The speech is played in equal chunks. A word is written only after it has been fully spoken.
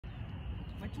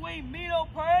between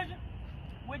Medo-Persia,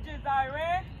 which is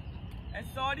Iran, and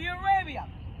Saudi Arabia.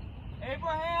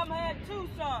 Abraham had two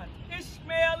sons.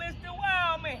 Ishmael is the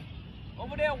wild man,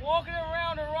 over there walking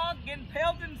around Iraq, getting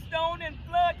pelted and stoned and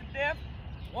flooded to death,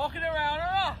 walking around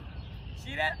Iraq.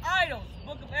 See that? Idols,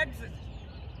 book of Exodus.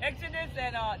 Exodus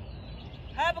and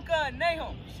Habakkuk and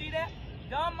Nahum. See that?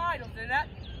 Dumb idols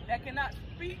that cannot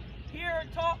speak, hear, or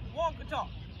talk, walk, or talk.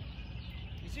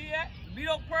 You see that?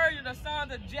 Medo-Persia, the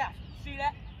sons of Japheth. See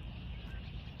that?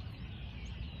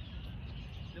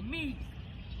 The Medes.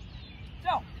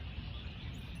 So,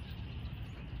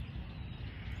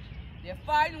 they're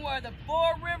fighting where the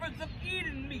four rivers of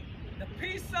Eden meet. The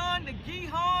Pison, the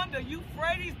Gihon, the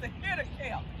Euphrates, the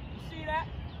Hiddkel. You see that?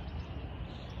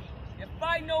 They're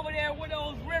fighting over there where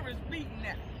those rivers meeting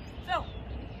now. So,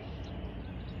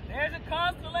 there's a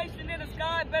constellation in the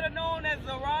sky better known as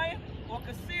Orion or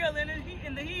Casil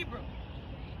in the Hebrew.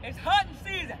 It's hunting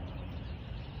season.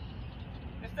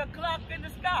 It's the clock in the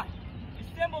sky. It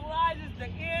symbolizes the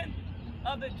end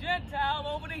of the Gentile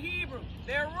over the Hebrew,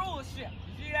 their rulership.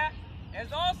 You see that?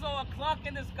 There's also a clock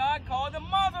in the sky called the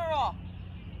Mazzaroth.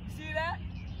 You see that?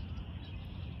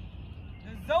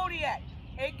 The zodiac,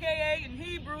 aka in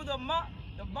Hebrew the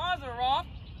Mazzaroth,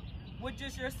 which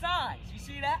is your signs. You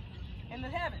see that? In the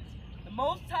heavens. The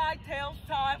Most High tells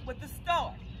time with the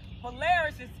stars.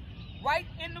 Polaris is right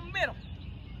in the middle.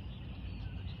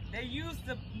 They used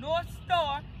the North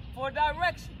Star for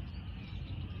direction.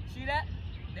 See that?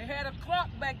 They had a clock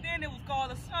back then, it was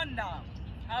called a sundial.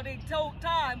 How they told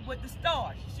time with the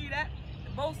stars. You see that?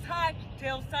 The Most High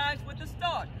tells times with the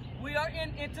stars. We are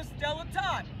in interstellar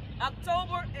time.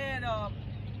 October and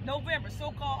November,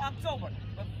 so-called October.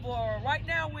 But for right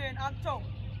now, we're in October.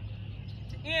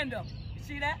 The end of it. You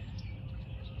see that?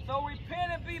 So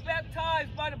repent and be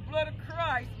baptized by the blood of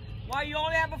Christ while you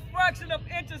only have a fraction of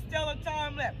interstellar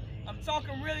time left. I'm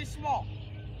talking really small.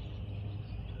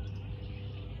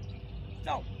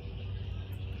 So,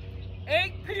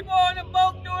 8 people on the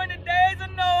boat during the days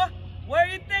of Noah. Where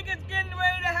you think it's getting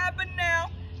ready to happen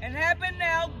now, and happen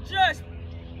now just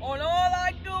on all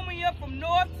Idumea from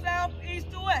north, south, east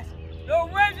to west. The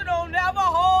original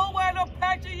Navajo were the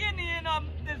Apache Indian of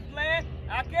this land.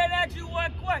 I can't ask you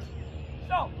one question.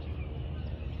 So,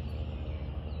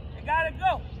 you gotta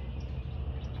go.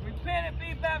 Repent and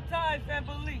be baptized and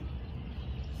believe.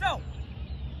 So,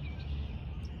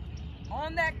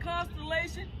 on that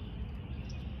constellation,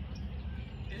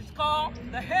 it's called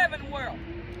the heaven world.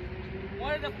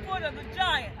 One of the foot of the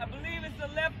giant, I believe it's the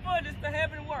left foot, is the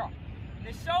heaven world.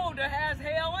 The shoulder has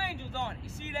hell angels on it. You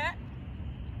see that?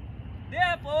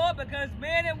 Therefore, because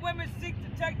men and women seek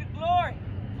to take the glory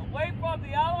away from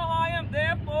the Elohim,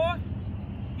 therefore,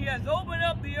 he has opened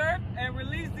up the earth and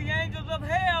released the angels of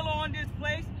hell on this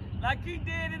place like he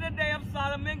did in the day of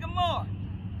Sodom and Gomorrah.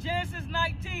 Genesis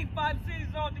 19, 5 cities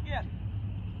altogether.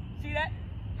 See that?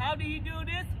 How did he do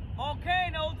this?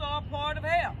 Volcanoes are a part of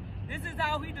hell. This is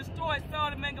how he destroyed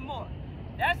Sodom and Gomorrah.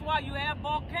 That's why you have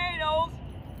volcanoes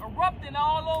erupting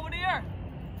all over the earth.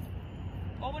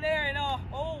 Over there in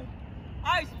old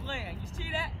Iceland, you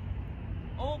see that?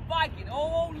 Old Viking,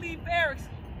 old Leif Erikson.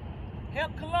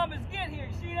 Helped Columbus get here,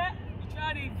 you see that? You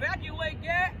trying to evacuate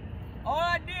Gad? All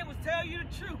I did was tell you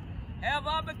the truth. Have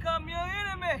I become your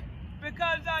enemy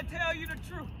because I tell you the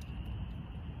truth?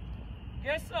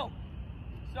 Guess so.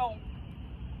 So,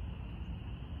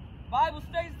 Bible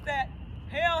states that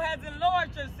hell has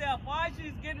enlarged herself. Why?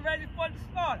 She's getting ready for the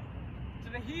slaughter.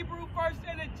 To the Hebrew first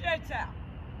and the Gentile.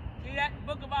 See that?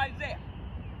 Book of Isaiah.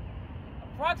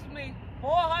 Approximately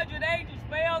 400 angels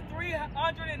fell,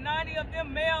 390 of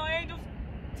them male angels,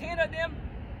 10 of them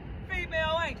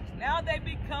female angels. Now they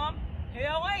become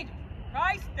hell angels.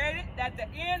 Christ stated that the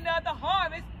end of the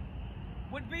harvest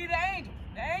would be the angels.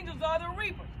 The angels are the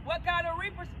reapers. What kind of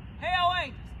reapers? Hell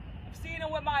angels. I've seen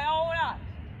them with my own eyes.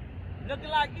 Looking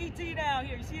like E.T. down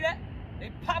here. You see that?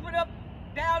 They pop it up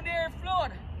down there in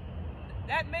Florida.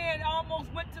 That man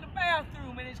almost went to the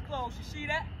bathroom in his clothes. You see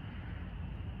that?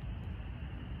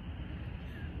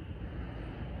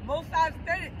 Most I've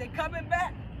stated, they coming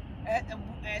back as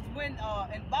when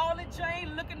in ball and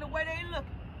chain looking the way they look.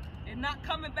 They're not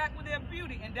coming back with their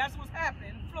beauty, and that's what's happening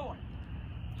in Florida.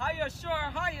 Higher, sure,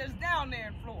 higher is down there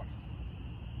in Florida.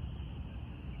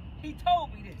 He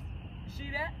told me this. You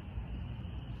see that?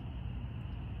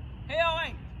 Hell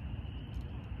ain't.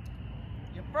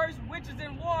 Your first witches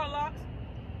and warlocks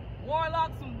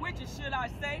and witches, should I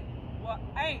say, were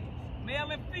angels,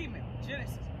 male and female,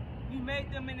 Genesis. He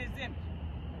made them in his image.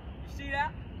 You see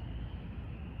that?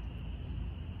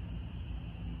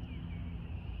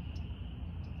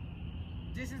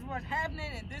 This is what's happening,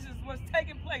 and this is what's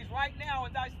taking place right now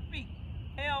as I speak.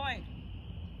 Hell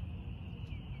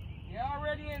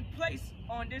taking place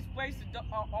on this place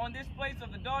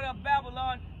of the daughter of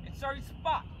Babylon in certain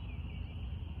spot,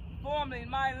 formerly in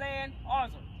my land,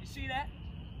 Asareth. You see that?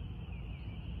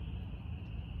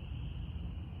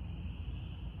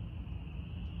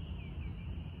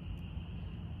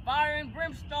 Fire and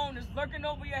brimstone is lurking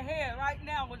over your head right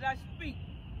now as I speak.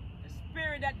 The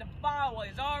spirit that devour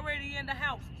is already in the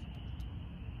houses.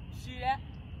 See that?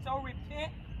 So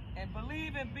repent and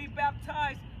believe and be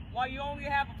baptized while you only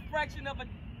have a fraction of a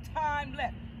time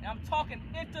left. And I'm talking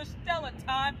interstellar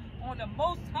time on the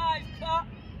Most High's clock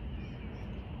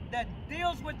that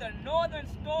deals with the northern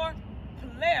star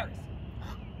Polaris,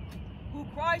 who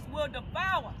Christ will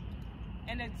devour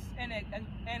and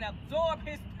absorb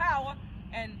his power,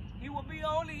 and he will be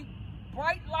only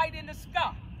bright light in the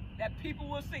sky that people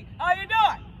will see. How you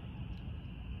doing?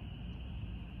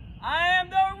 I am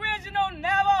the original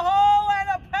Navajo and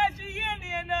Apache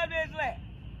Indian of this land.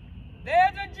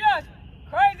 There's a judgment.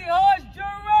 Crazy horse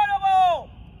Geronimo.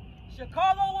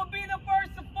 Chicago will be the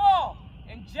first to fall,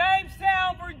 and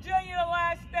Jamestown, Virginia, the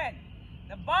last standing.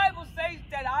 The Bible says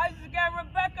that Isaac and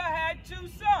Rebekah had 2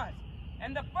 sons,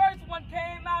 and the first one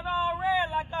came out all red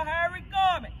like a hairy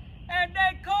garment, and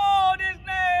they called his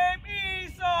name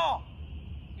Esau.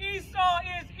 Esau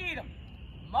is Edom.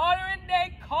 Modern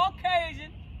day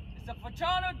Caucasian is a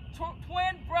fraternal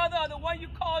twin brother of the one you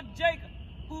call Jacob,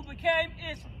 who became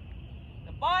Israel.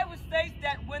 The Bible states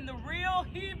that when the real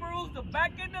Hebrews are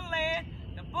back in the land,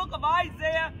 the book of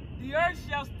Isaiah, the earth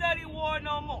shall study war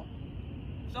no more.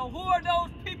 So who are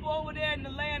those people over there in the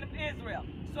land of Israel,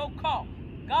 so-called?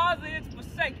 Gaza is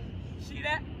forsaken. See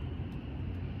that?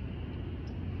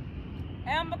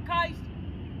 Amalekites,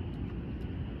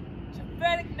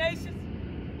 Japhetic nations,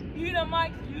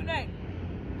 Edomites, you name it.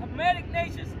 Hamitic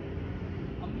nations,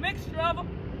 a mixture of them.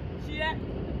 See that?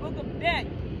 The book of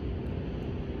Daniel.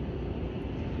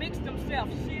 Mixed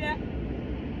themselves. See that?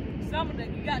 Some of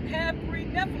them, you got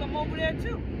half-breed Nephilim over there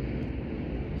too.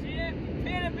 See that?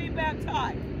 Repent and be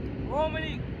baptized. Roman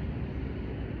eagle.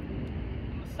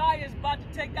 The Messiah is about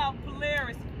to take out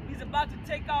Polaris. He's about to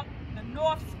take out the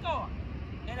North Star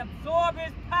and absorb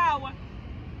his power,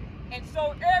 and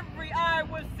so every eye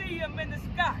will see him in the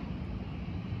sky.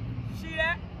 See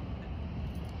that?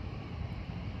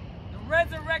 The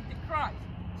resurrected Christ.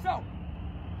 So,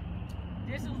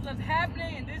 this is what's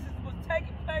happening, and this is what's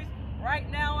taking place right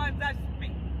now as I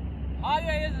speak.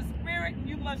 Allah is a spirit, and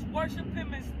you must worship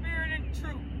him in spirit and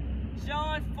truth.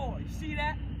 John 4, you see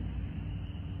that?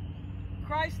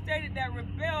 Christ stated that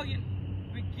rebellion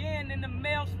began in the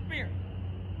male spirit,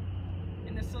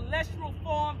 in the celestial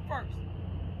form first.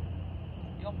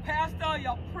 Your pastor,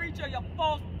 your preacher, your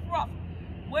false prophet.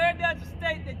 Where does it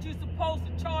state that you're supposed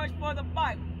to charge for the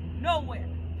Bible? Nowhere.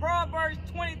 Proverbs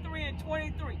 23 and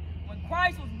 23. When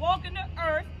Christ was walking the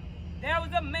earth, there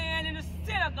was a man in the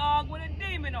synagogue with a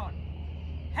demon on him.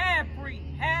 Half-breed,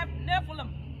 half Nephilim,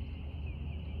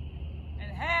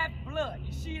 and half blood.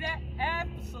 You see that? Half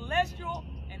celestial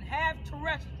and half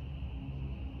terrestrial.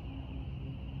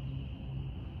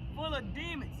 Full of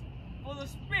demons, full of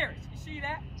spirits. You see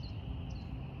that?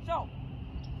 So,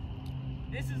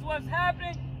 this is what's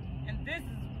happening, and this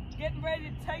is getting ready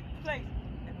to take place.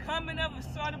 The coming of a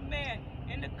Son of Man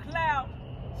in the clouds,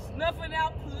 snuffing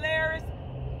out Polaris,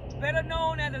 better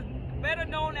known as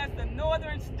the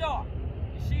Northern Star.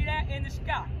 You see that in the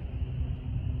sky?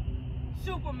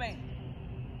 Superman,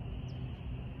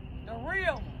 the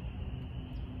real one.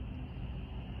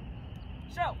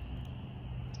 So,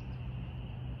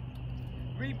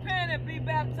 repent and be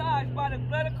baptized by the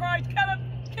blood of Christ.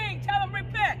 King, tell him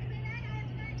repent.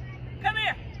 Come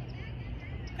here.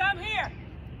 Come here.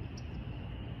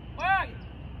 Where are you?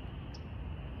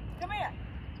 Come here.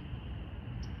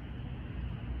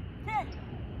 King.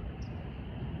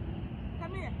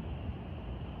 Come here.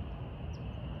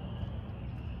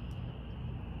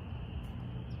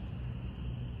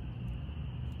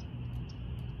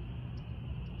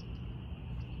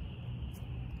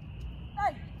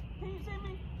 Hey, can you see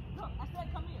me? Look, I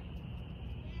said come here.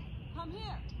 Come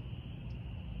here.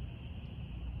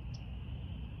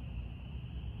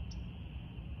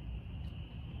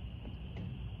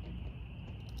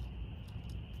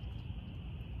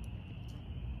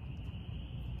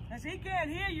 Because he can't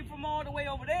hear you from all the way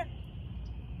over there.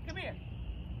 Come here.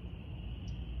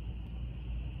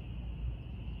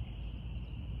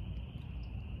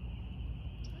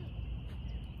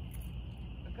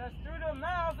 Because through the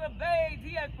mouths of babes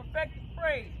he has perfected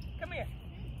praise. Come here.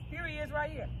 Here he is right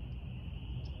here.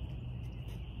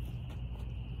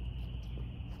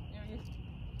 There he is.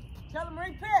 Tell him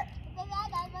repent.